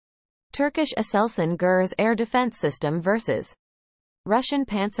Turkish Aselsan Gurz air defense system versus Russian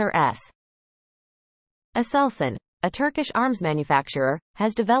Pantsir-S. Aselsan, a Turkish arms manufacturer,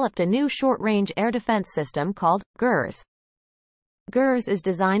 has developed a new short-range air defense system called Gurz. Gurz is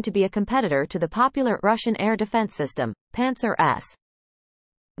designed to be a competitor to the popular Russian air defense system, Pantsir-S.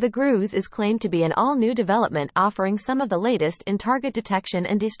 The Gruz is claimed to be an all-new development offering some of the latest in target detection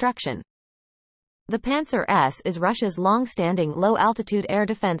and destruction. The Pantsir-S is Russia's long-standing low-altitude air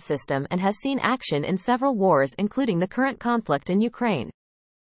defense system and has seen action in several wars including the current conflict in Ukraine.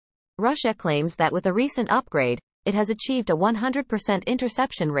 Russia claims that with a recent upgrade, it has achieved a 100%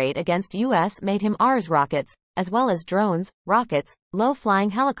 interception rate against US-made HIMARS rockets, as well as drones, rockets,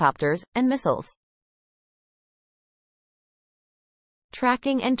 low-flying helicopters, and missiles.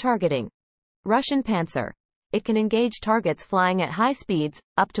 Tracking and targeting. Russian Pantsir. It can engage targets flying at high speeds,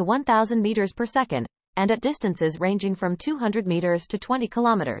 up to 1,000 meters per second, and at distances ranging from 200 meters to 20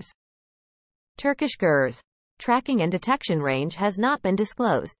 kilometers. Turkish Gurz. Tracking and detection range has not been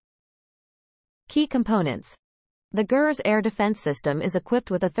disclosed. Key components. The Gurz air defense system is equipped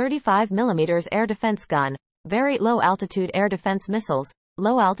with a 35 mm air defense gun, very low-altitude air defense missiles,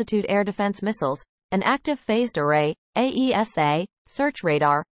 low-altitude air defense missiles, an active phased array, AESA, search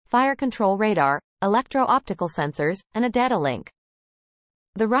radar, fire control radar, electro-optical sensors, and a data link.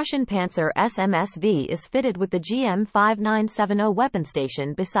 The Russian Pantsir-SM-SV is fitted with the GM5970 weapon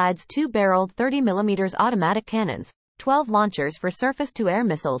station besides two-barreled 30 mm automatic cannons, 12 launchers for surface-to-air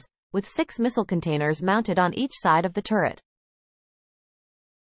missiles, with 6 missile containers mounted on each side of the turret.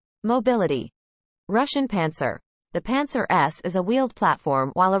 Mobility. Russian Pantsir. The Pantsir-S is a wheeled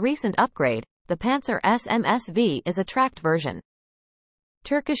platform while a recent upgrade, the Pantsir-SM-SV, is a tracked version.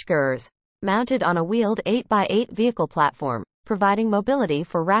 Turkish Gurz. Mounted on a wheeled 8x8 vehicle platform, providing mobility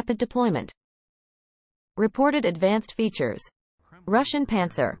for rapid deployment. Reported advanced features. Russian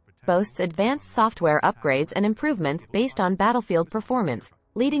Pantsir boasts advanced software upgrades and improvements based on battlefield performance,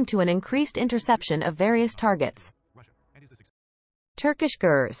 leading to an increased interception of various targets. Turkish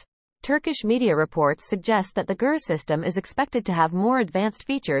Gurz. Turkish media reports suggest that the Gurz system is expected to have more advanced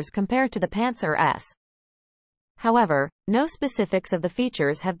features compared to the Pantsir-S. However, no specifics of the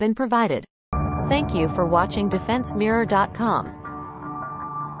features have been provided. Thank you for watching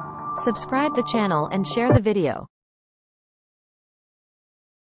DefenseMirror.com. Subscribe the channel and share the video.